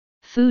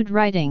Food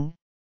writing,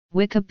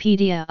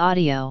 Wikipedia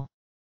audio.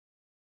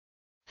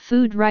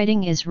 Food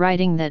writing is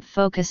writing that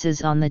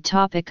focuses on the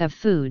topic of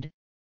food,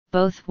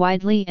 both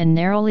widely and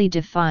narrowly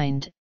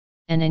defined,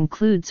 and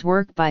includes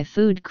work by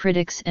food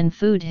critics and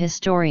food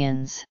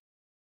historians.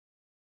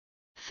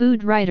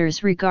 Food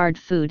writers regard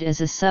food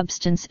as a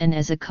substance and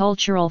as a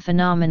cultural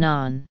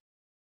phenomenon.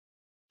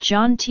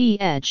 John T.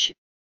 Edge,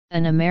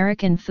 an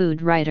American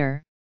food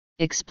writer,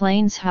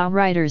 explains how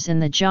writers in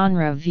the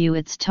genre view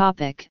its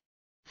topic: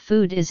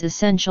 food is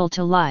essential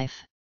to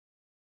life.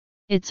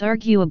 It's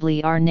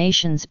arguably our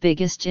nation's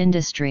biggest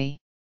industry.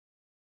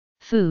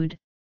 Food,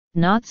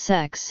 not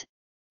sex,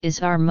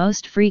 is our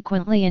most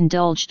frequently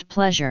indulged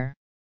pleasure.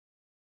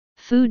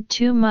 Food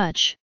too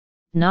much,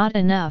 not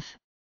enough,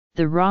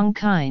 the wrong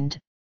kind,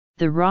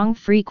 the wrong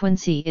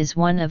frequency is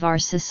one of our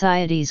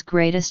society's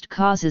greatest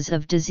causes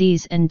of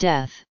disease and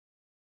death.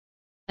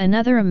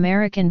 Another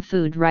American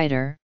food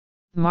writer,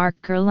 Mark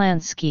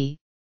Kurlansky,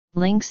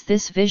 links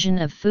this vision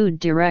of food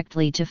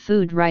directly to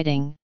food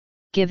writing,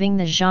 giving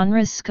the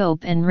genre's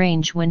scope and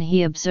range when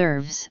he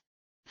observes,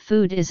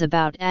 food is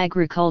about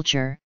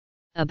agriculture,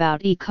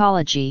 about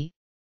ecology,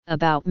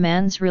 about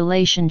man's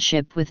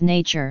relationship with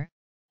nature,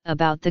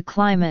 about the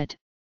climate,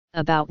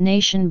 about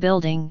nation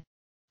building,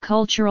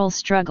 cultural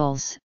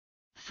struggles,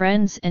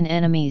 friends and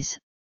enemies,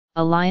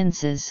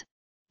 alliances,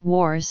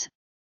 wars,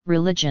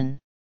 religion.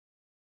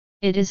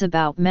 It is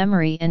about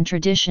memory and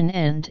tradition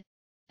and,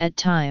 at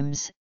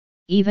times,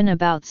 even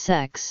about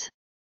sex.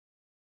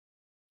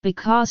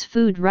 Because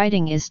food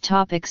writing is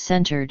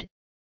topic-centered,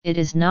 it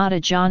is not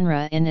a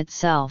genre in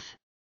itself,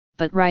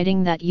 but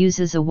writing that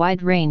uses a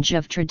wide range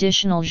of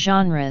traditional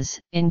genres,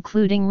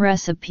 including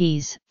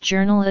recipes,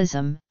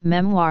 journalism,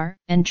 memoir,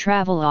 and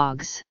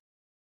travelogues.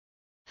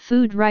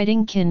 Food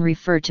writing can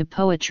refer to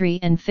poetry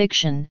and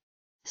fiction,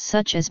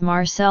 such as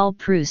Marcel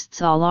Proust's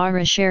À la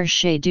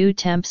recherche du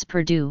temps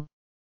perdu,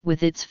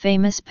 with its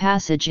famous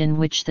passage in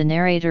which the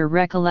narrator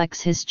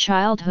recollects his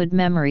childhood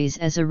memories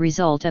as a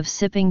result of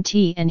sipping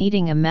tea and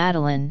eating a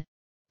madeleine,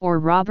 or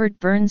Robert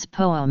Burns'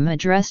 poem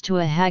addressed to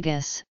a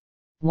haggis,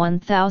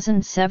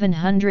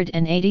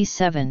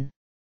 1787.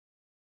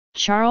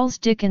 Charles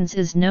Dickens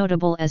is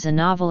notable as a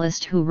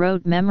novelist who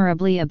wrote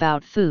memorably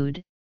about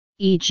food,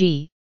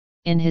 e.g.,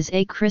 in his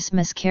A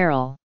Christmas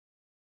Carol.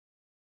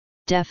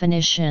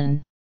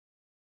 Definition.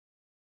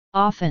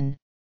 Often,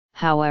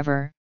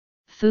 however,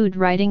 food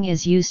writing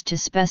is used to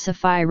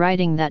specify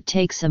writing that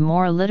takes a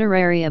more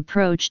literary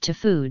approach to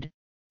food,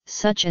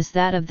 such as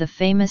that of the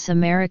famous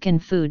American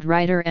food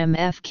writer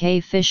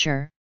M.F.K.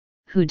 Fisher,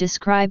 who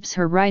describes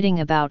her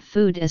writing about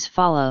food as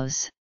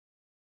follows.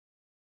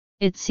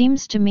 It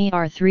seems to me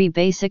our three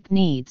basic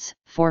needs,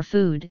 for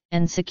food,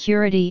 and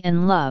security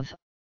and love,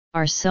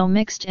 are so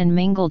mixed and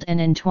mingled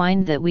and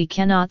entwined that we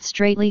cannot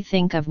straightly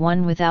think of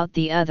one without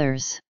the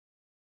others.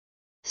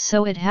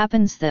 So it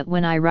happens that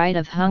when I write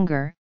of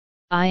hunger,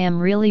 I am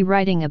really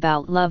writing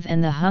about love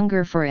and the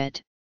hunger for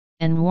it,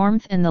 and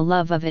warmth and the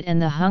love of it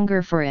and the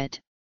hunger for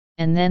it,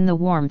 and then the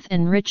warmth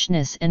and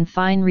richness and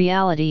fine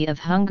reality of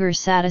hunger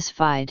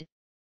satisfied,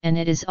 and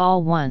it is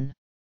all one.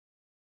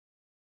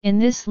 In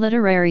this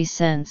literary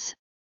sense,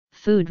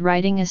 food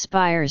writing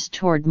aspires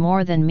toward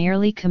more than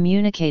merely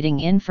communicating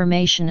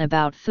information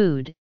about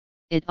food,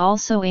 it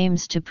also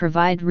aims to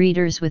provide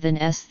readers with an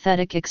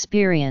aesthetic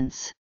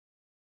experience.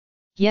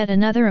 Yet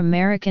another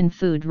American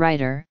food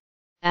writer,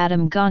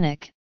 Adam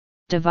Gonick,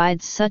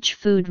 divides such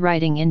food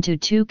writing into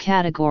two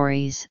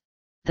categories,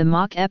 the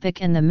mock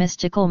epic and the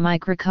mystical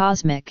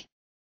microcosmic,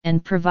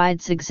 and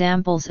provides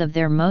examples of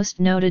their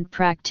most noted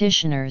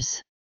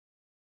practitioners.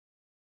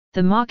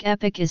 The mock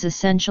epic is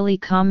essentially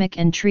comic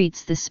and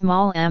treats the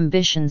small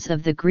ambitions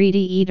of the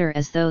greedy eater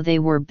as though they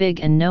were big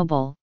and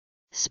noble,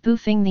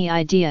 spoofing the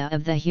idea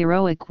of the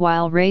heroic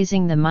while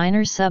raising the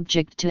minor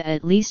subject to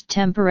at least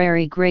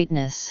temporary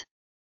greatness.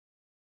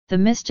 The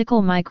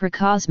mystical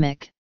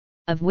microcosmic,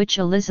 of which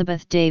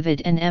Elizabeth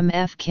David and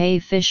M.F.K.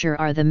 Fisher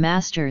are the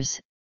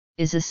masters,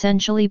 is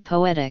essentially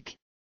poetic,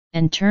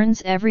 and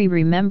turns every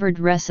remembered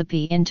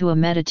recipe into a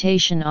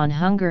meditation on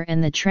hunger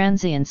and the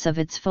transience of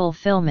its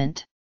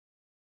fulfillment.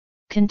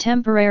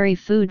 Contemporary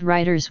food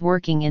writers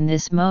working in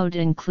this mode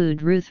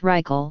include Ruth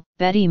Reichel,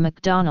 Betty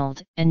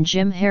MacDonald, and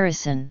Jim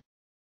Harrison.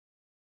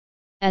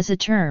 As a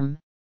term,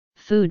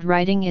 food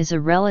writing is a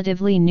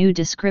relatively new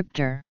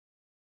descriptor.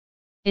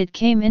 It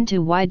came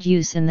into wide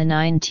use in the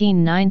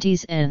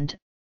 1990s and,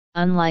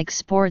 unlike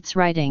sports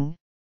writing,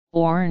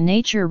 or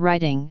nature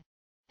writing,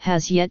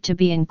 has yet to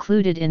be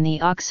included in the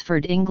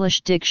Oxford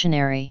English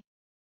Dictionary.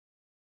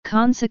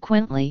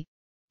 Consequently,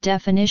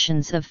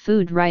 definitions of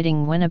food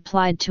writing when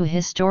applied to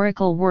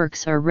historical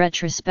works are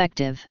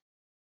retrospective.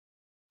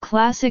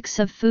 Classics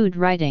of food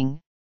writing,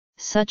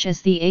 such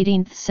as the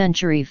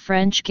 18th-century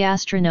French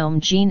gastronome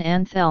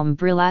Jean-Anthelme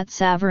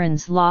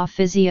Brillat-Savarin's La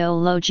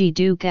physiologie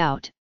du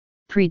goût,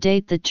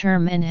 predate the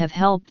term and have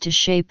helped to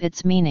shape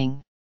its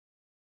meaning.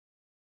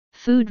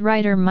 Food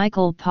writer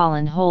Michael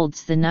Pollan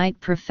holds the Knight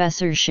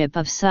Professorship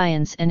of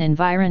Science and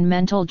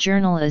Environmental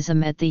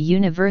Journalism at the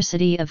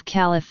University of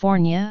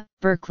California,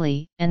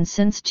 Berkeley, and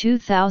since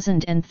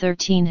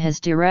 2013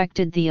 has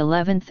directed the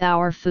 11th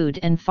Hour Food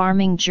and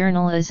Farming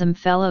Journalism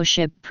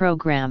Fellowship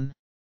Program.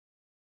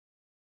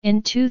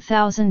 In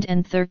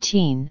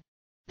 2013,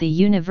 the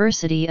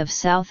University of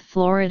South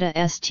Florida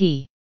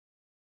St.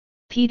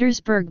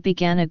 Petersburg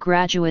began a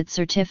graduate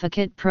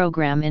certificate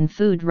program in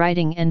food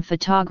writing and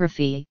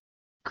photography,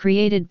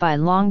 created by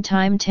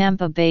longtime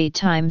Tampa Bay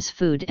Times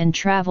food and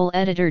travel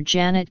editor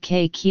Janet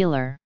K.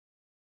 Keeler.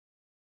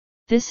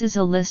 This is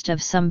a list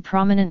of some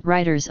prominent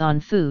writers on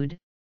food,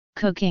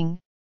 cooking,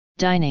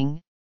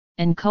 dining,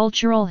 and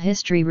cultural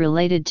history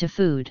related to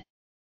food.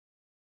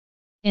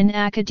 In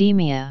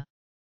academia,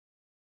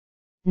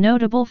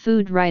 notable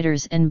food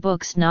writers and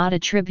books not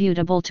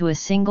attributable to a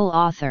single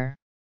author.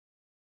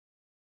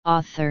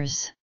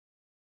 Authors.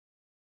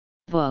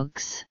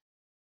 Books.